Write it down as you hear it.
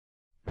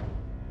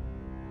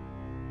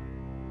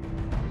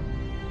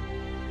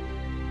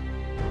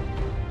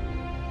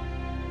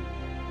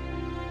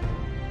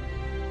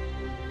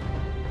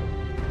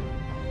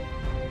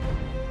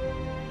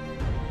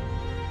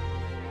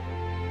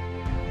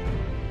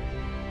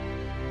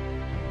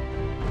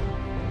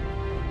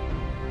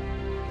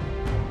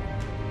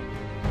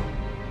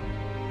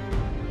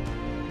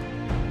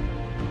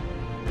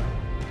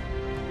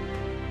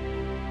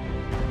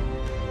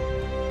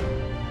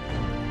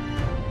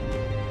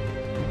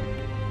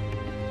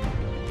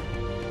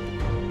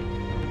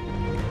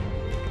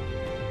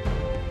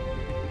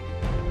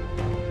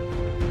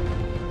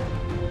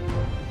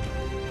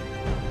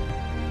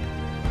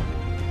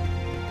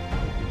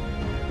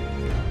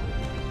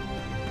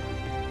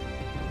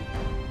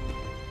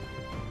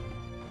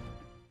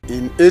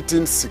In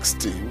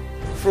 1816,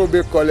 Fourah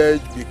Bay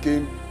College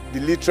became the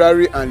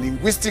literary and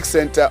linguistic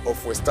center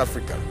of West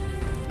Africa.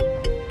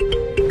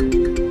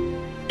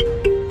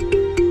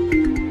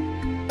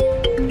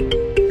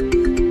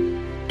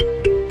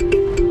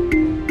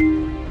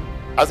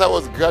 As I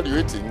was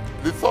graduating,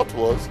 the thought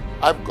was,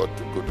 I've got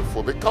to go to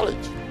Fourah Bay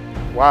College.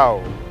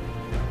 Wow.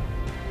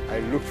 I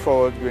looked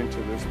forward going to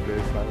this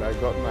place and I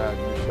got my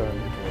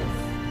admission. It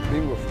was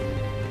dream of me.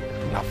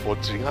 Na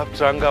fotringa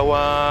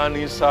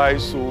trangawani sai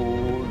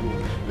solo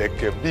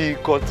like a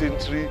big cotton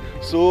tree.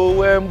 So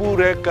when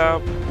bureka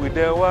with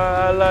the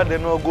wala they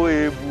no go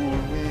able.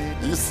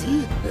 You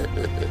see,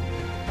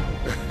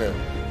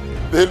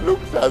 they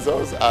looked at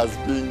us as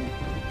being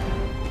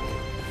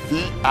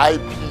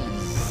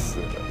VIPs.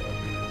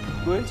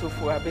 Going to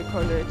Fourah Bay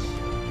College,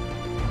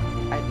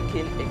 I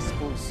became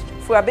exposed.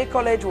 Fourah Bay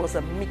College was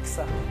a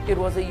mixer. It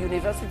was a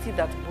university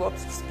that brought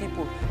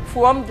people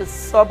from the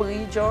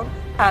sub-region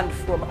and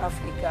from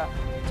Africa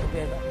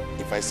together.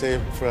 If I say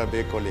Fourah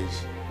Bay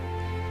College,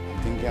 I'm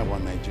thinking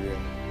about Nigeria.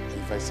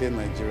 If I say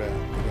Nigeria,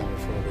 I'm thinking about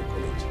Fourah Bay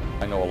College.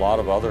 I know a lot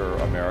of other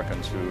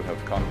Americans who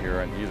have come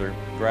here and either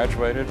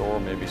graduated or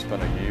maybe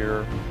spent a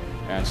year.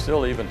 And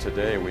still, even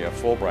today, we have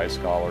Fulbright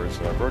scholars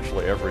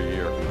virtually every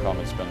year who come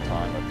and spend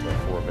time at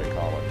Fourah Bay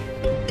College.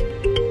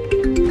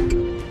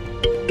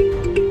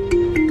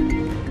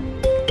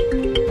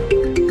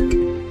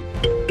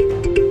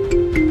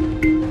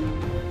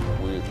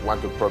 We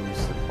want to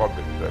promise the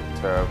public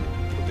that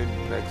within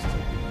the next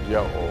year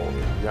or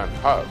year and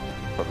a half,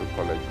 Fourah Bay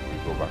College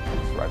will go back to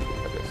its rightful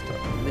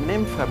pedestal. The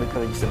name Fourah Bay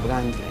College is a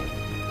brand name,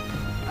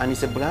 and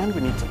it's a brand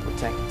we need to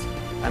protect,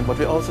 but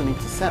we also need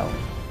to sell.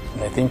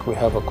 I think we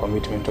have a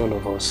commitment, all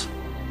of us,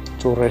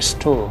 to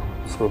restore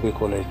Fourah Bay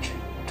College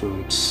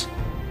to its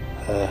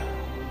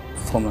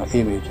former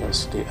image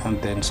as the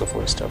Athens of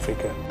West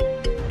Africa.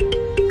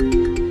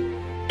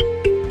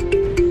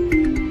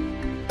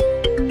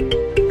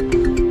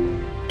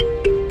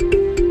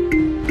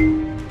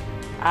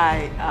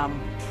 I am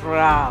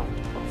proud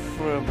of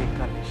Fourah Bay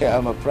College. Yeah,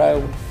 I'm a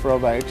proud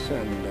Fourahbite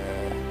and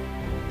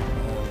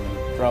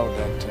proud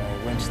that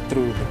I went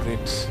through the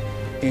great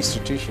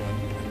institution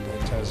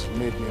that has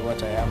made me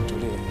what I am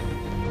today.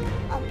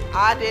 I'm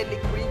Ade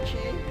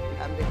Likrichi.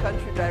 I'm the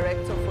country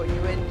director for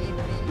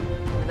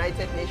UNDP,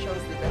 United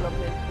Nations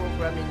Development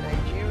Program in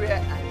Nigeria,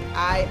 and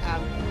I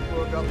am a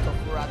product of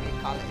Fourah Bay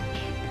College.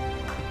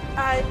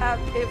 I am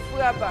a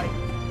Fourahbite.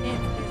 It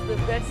is the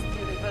best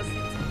university.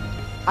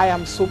 I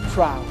am so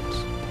proud.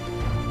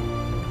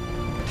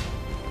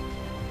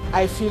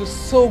 I feel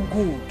so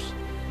good.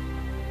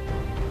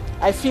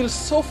 I feel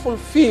so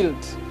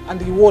fulfilled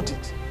and rewarded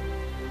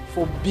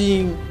for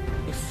being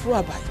a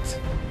Fourahbite.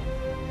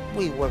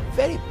 We were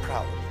very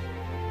proud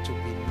to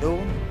be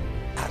known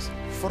as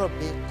Fourah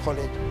Bay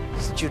College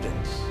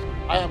students.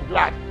 I am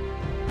glad.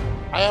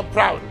 I am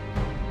proud.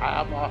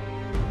 I am a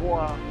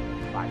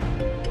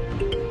Fourahbite.